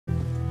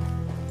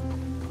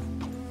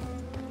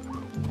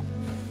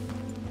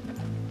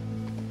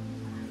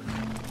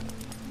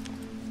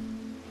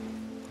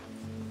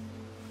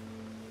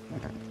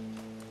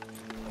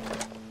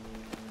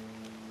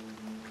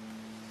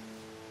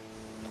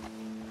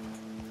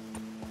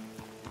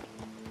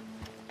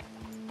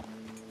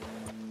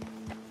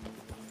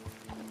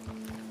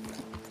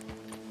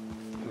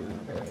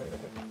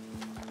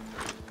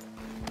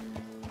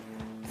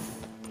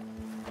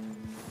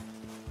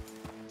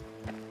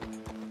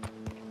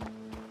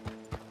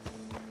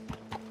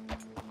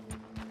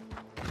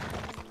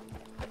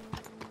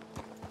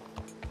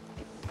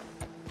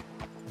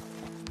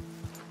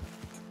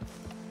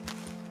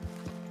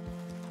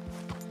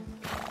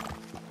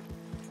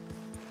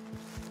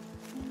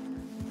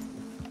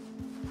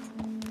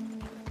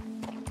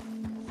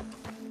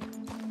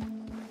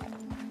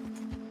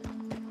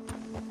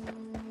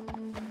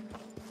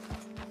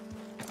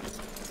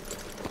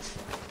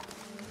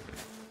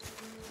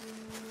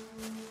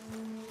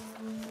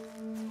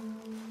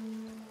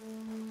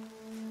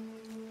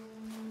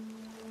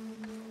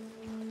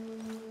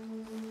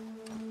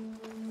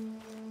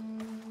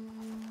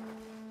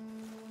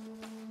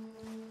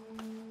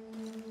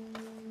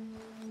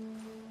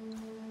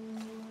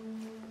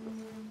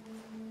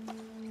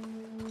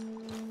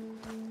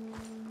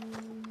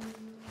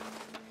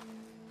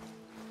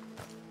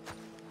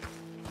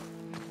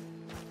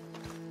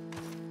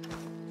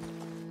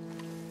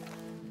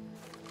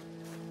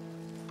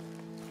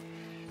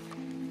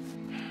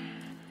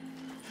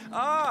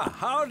Ah,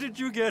 how did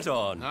you get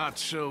on? Not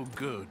so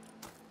good.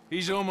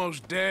 He's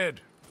almost dead.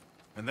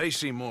 And they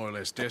seem more or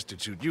less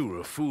destitute. You were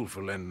a fool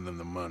for lending them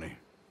the money.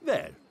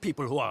 Well,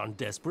 people who aren't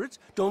desperate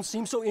don't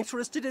seem so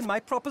interested in my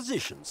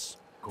propositions.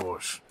 Of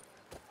course.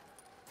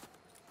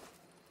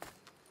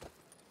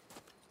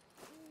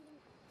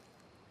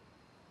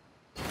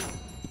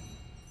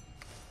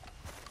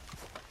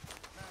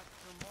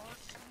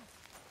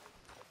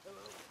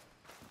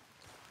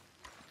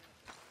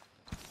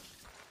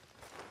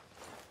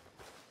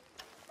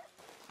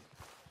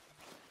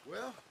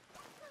 Well,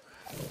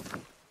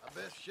 I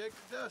best shake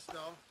the dust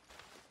off.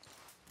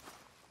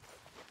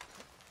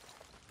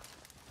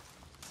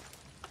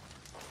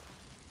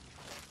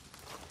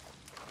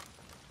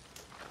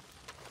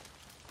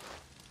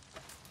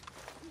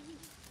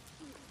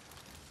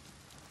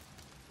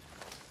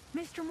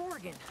 Mr.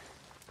 Morgan,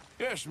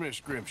 Yes, Miss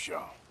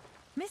Grimshaw.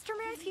 Mr.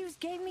 Matthews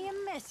gave me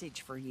a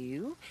message for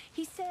you.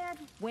 He said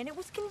when it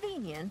was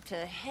convenient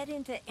to head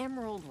into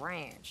Emerald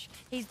Ranch.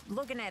 He's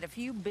looking at a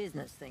few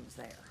business things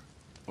there.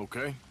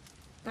 Okay.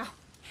 Oh,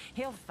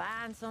 he'll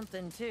find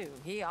something too.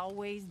 He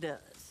always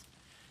does.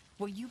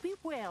 Will you be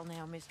well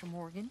now, Mr.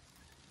 Morgan?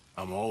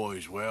 I'm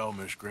always well,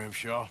 Miss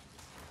Grimshaw.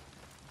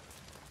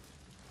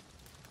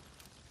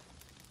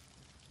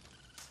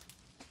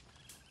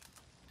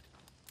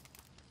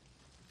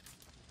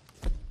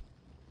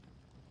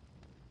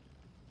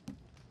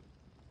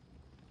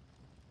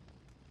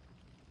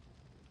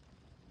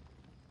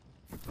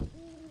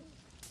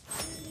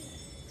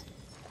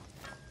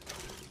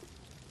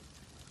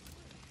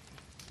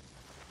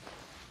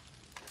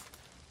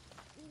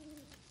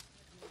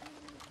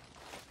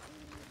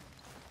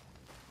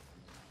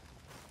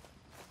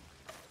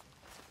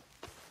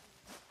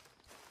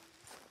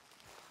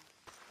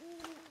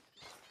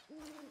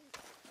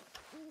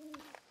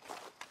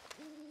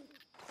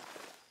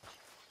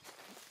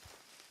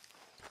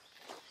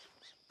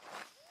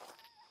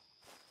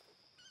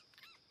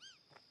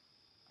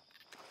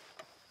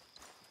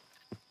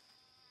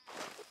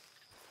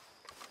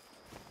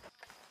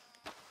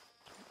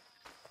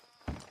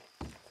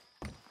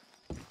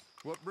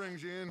 What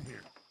brings you in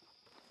here?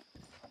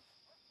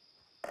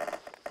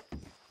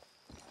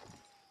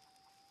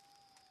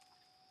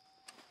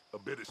 A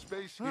bit of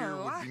space here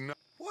would be nice.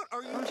 What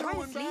are you I'm trying to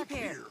doing sleep back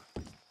here. here?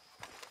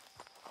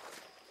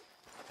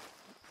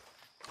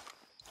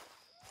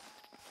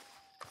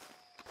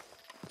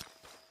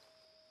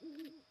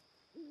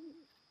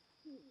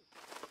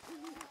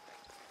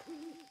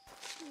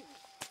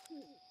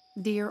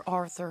 Dear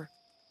Arthur,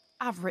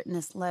 I've written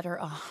this letter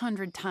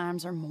 100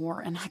 times or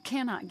more, and I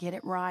cannot get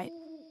it right.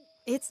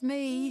 It's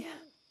me.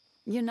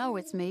 You know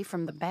it's me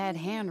from the bad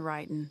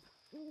handwriting.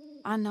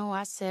 I know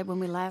I said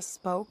when we last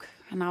spoke,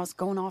 and I was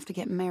going off to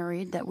get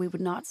married, that we would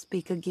not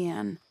speak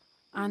again.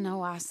 I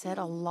know I said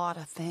a lot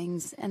of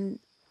things, and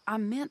I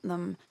meant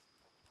them,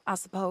 I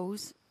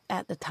suppose,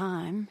 at the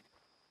time.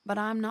 But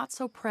I'm not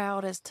so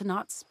proud as to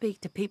not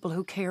speak to people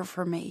who care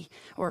for me,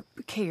 or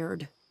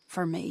cared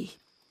for me.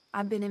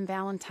 I've been in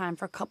Valentine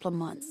for a couple of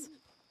months.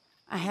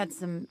 I had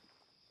some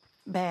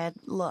bad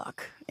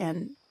luck,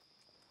 and,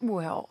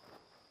 well,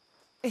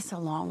 it's a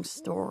long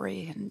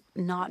story and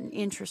not an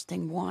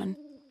interesting one.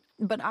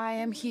 But I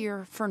am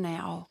here for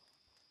now.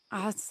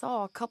 I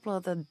saw a couple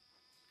of the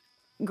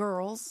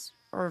girls,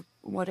 or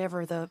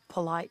whatever the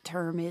polite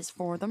term is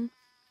for them,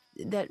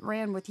 that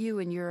ran with you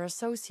and your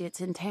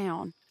associates in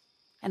town.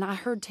 And I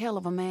heard tell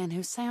of a man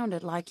who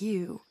sounded like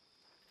you.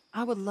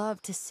 I would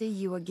love to see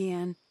you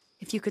again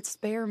if you could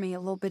spare me a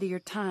little bit of your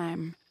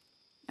time.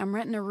 I'm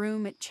renting a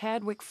room at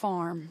Chadwick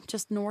Farm,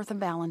 just north of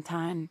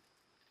Valentine.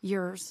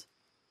 Yours,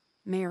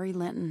 Mary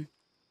Linton.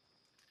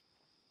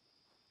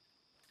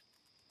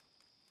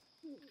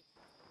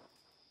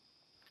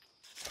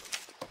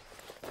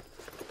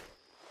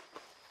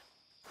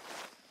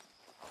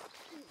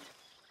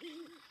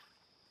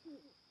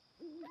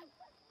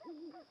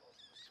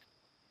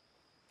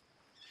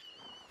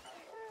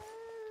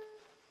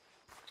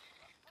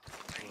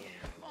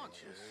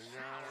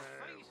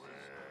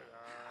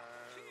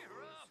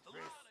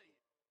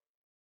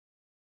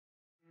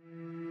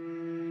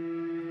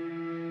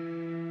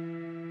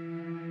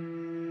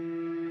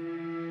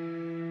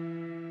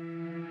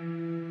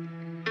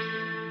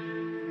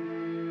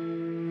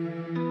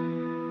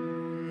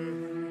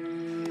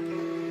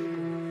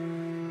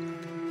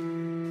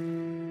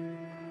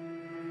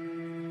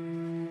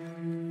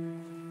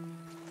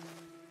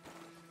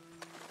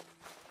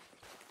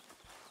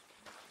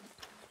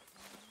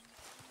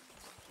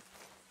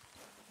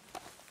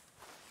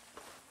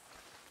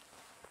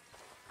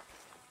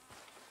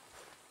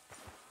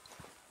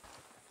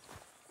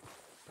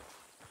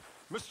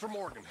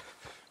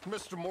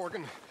 Mr.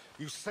 Morgan,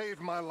 you saved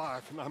my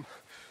life, and I'm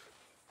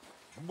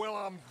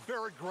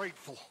very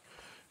grateful.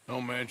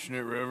 Don't mention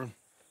it, Reverend.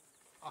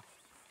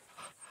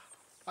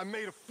 I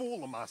made a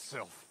fool of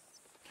myself.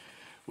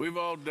 We've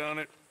all done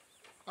it.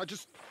 I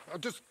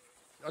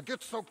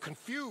get so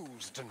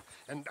confused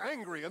and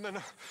angry, and then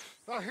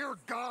I hear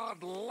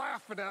God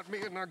laughing at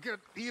me, and I get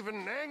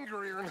even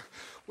angrier, and,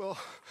 well,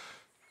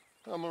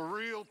 I'm a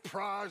real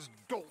prize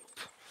dolt.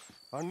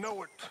 I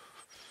know it.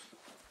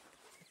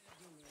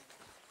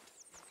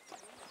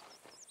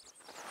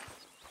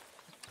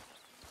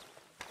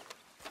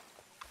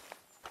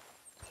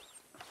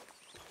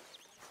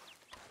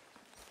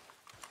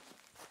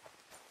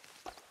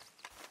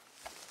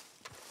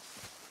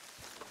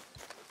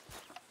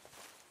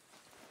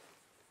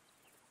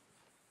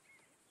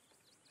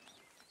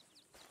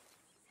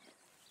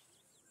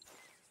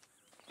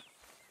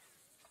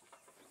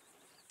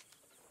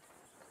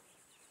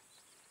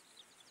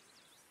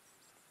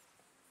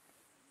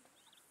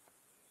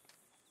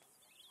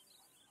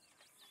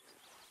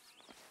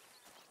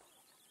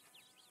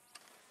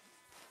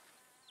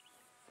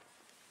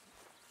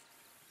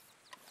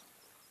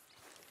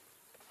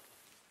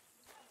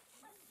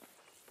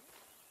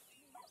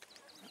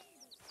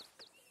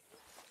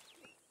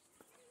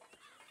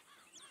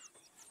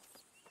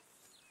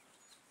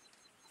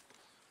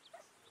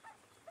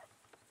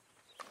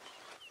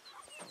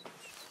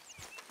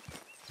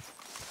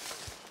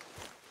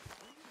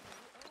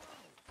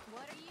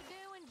 What are you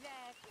doing,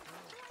 Jack?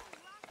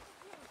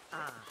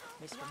 Ah,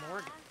 Mr.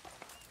 Morgan.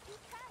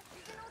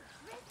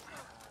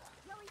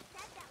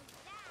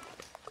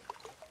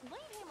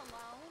 Leave him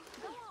alone.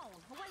 Go on,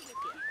 away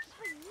with you.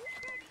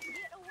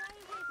 Get away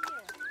with you.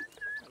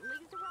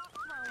 Leave the rock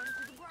throwing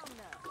to the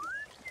grown-ups.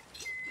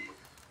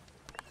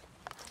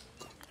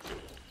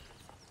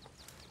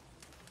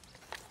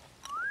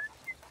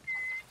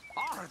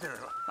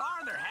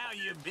 Arthur, how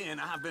you been?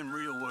 I've been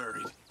real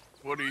worried.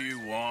 What do you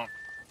want?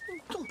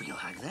 Don't be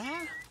like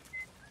that.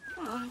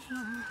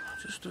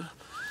 Just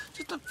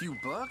a few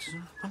bucks,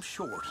 and I'm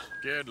short.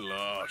 Get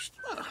lost.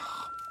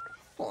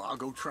 Well, I'll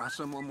go try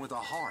someone with a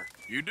heart.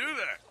 You do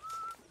that.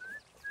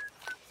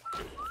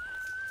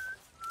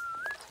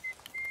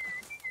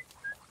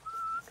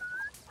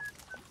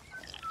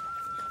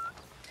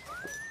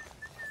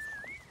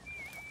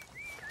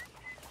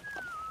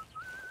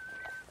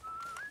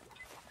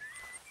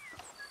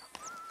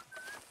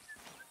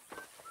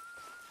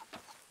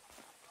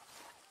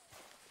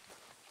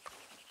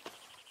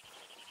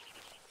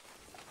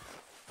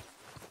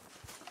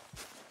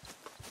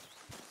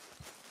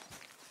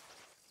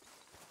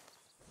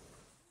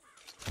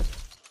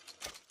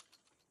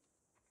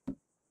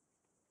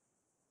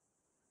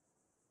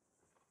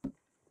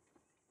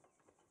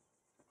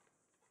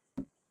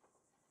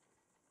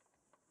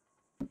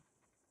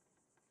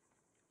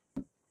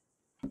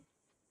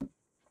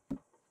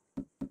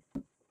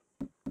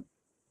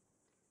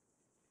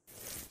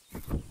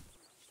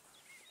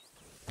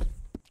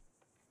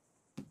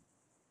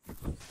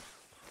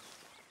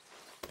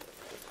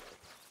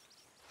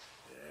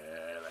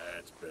 Yeah,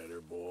 that's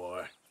better,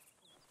 boy.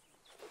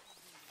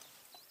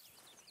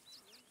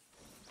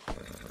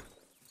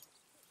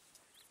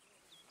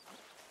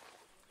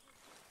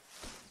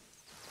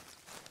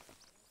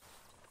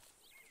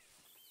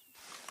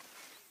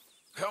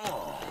 Come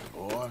on,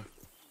 boy.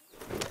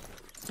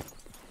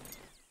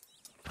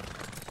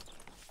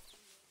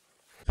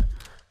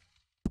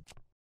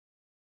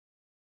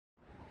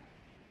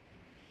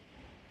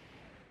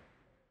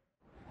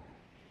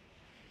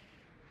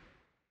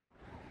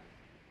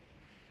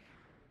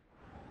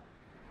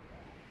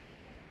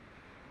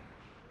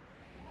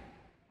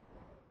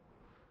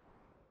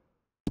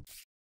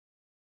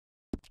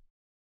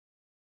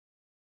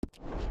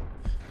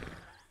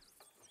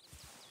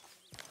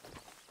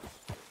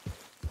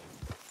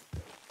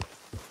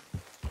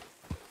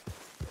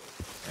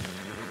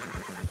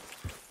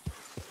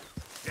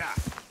 Yeah.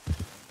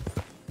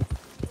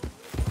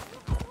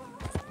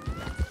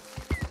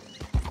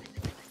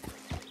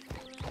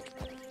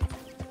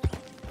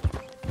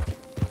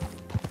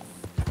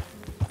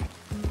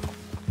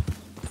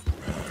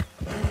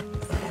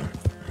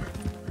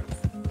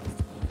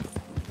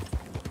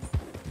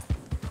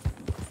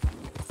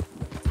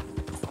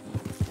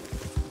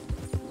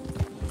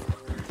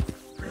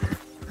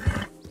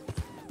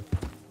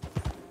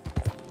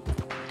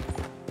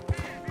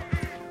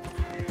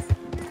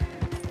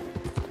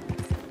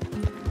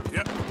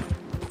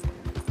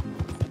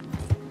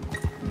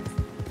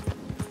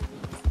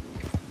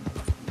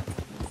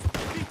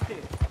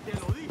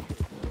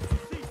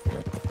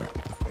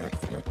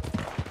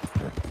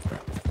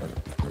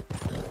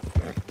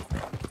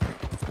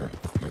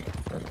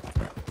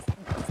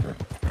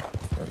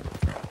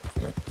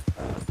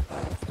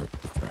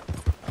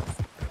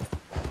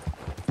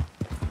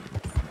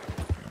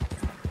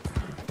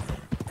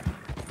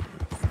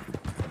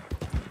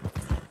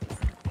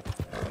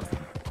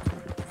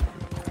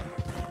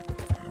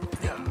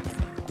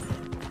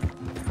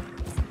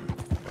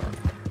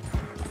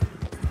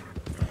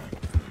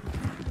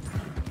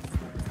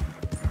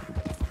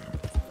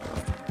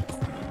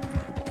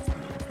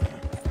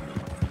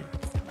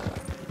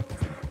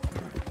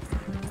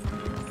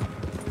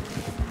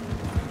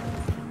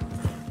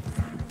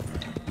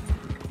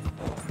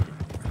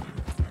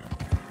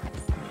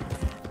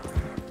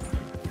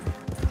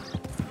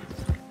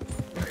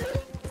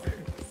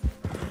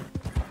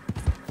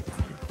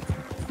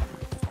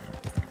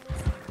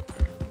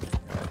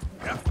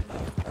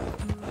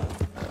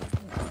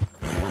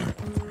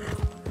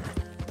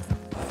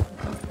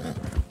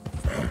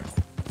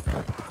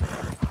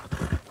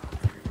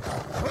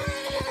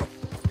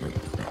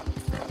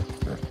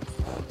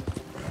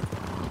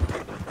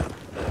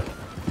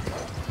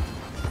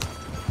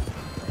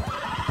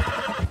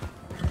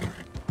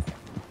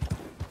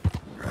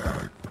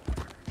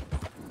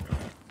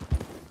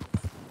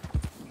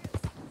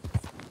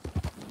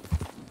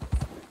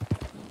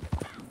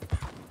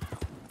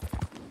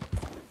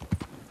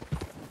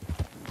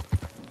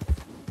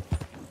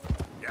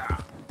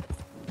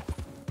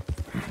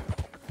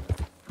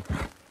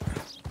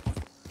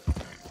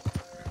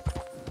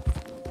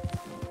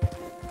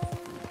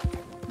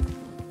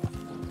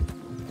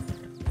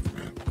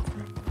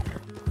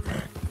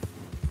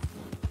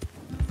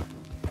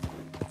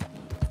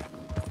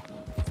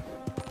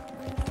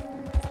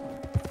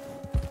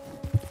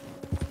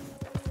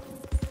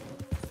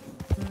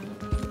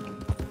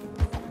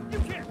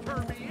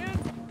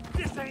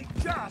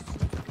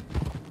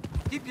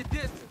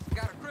 your distance.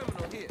 Got a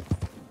criminal here.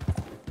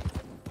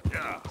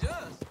 Yeah.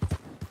 Just.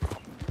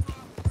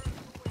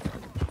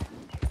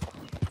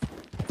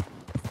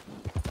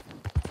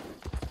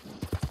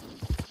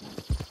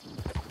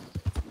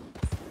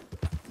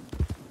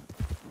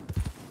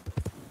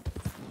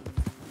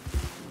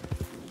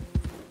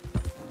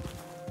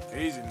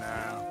 Easy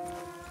now.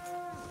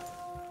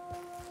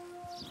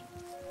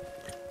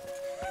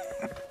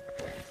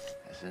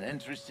 That's an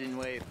interesting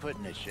way of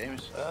putting it,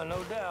 Seamus.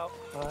 No doubt.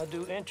 I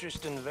do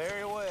interesting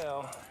very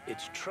well.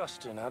 It's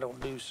trusting I don't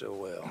do so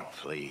well. Oh,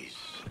 please.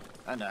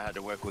 I know how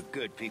to work with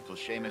good people,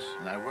 Seamus,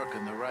 and I work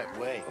in the right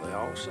way. They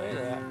all say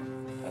that.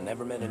 I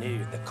never met an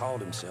idiot that called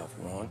himself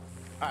one.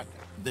 Arthur,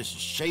 this is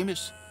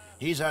Seamus.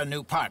 He's our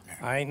new partner.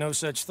 I ain't no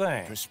such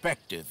thing.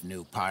 Prospective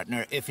new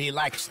partner, if he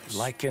likes us.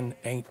 Liking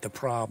ain't the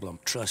problem.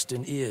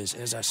 Trusting is.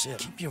 As I said,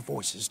 keep your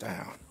voices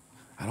down.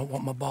 I don't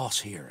want my boss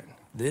hearing.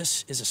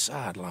 This is a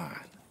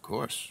sideline. Of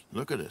course.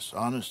 Look at us.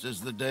 Honest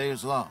as the day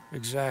is long.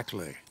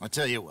 Exactly. I'll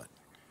tell you what.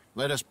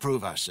 Let us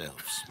prove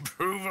ourselves.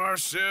 Prove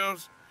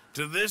ourselves?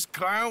 To this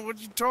clown? What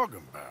you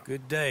talking about?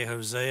 Good day,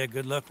 Hosea.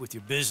 Good luck with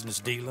your business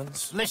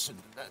dealings. Listen,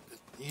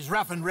 he's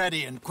rough and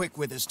ready and quick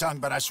with his tongue,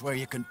 but I swear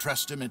you can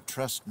trust him and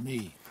trust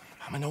me.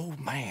 I'm an old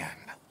man.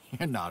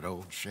 You're not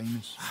old,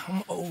 Seamus.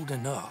 I'm old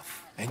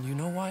enough. And you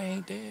know I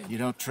ain't dead. You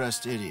don't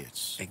trust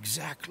idiots.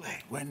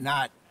 Exactly. We're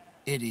not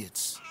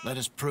idiots. Let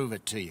us prove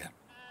it to you.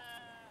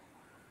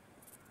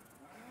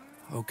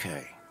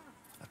 Okay.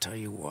 I'll tell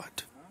you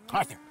what.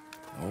 Arthur.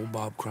 Old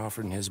Bob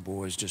Crawford and his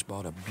boys just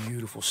bought a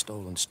beautiful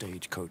stolen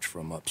stagecoach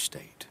from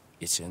upstate.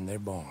 It's in their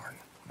barn.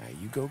 Now,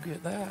 you go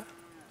get that,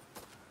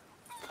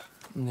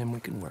 and then we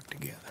can work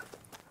together.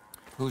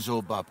 Who's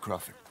old Bob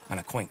Crawford? An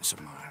acquaintance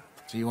of mine.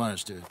 So you want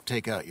us to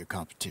take out your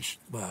competition?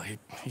 Well,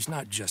 he's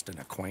not just an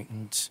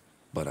acquaintance,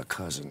 but a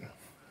cousin.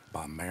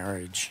 By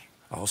marriage.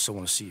 I also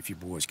want to see if you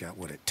boys got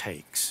what it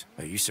takes.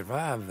 Now, you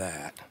survive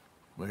that.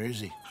 Where is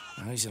he?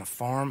 Well, he's in a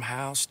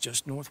farmhouse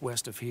just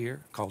northwest of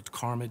here called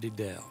Carmody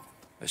Dell.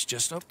 It's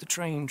just up the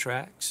train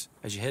tracks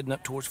as you're heading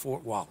up towards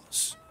Fort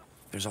Wallace.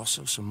 There's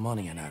also some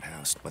money in that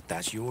house, but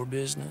that's your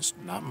business,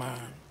 not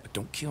mine. But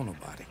don't kill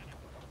nobody.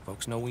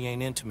 Folks know we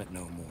ain't intimate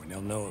no more, and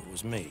they'll know it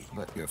was me.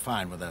 But you're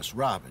fine with us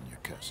robbing your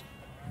cousin.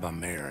 By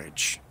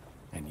marriage.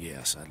 And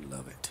yes, I'd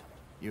love it.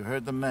 You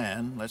heard the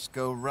man. Let's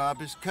go rob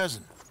his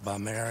cousin. By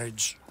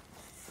marriage.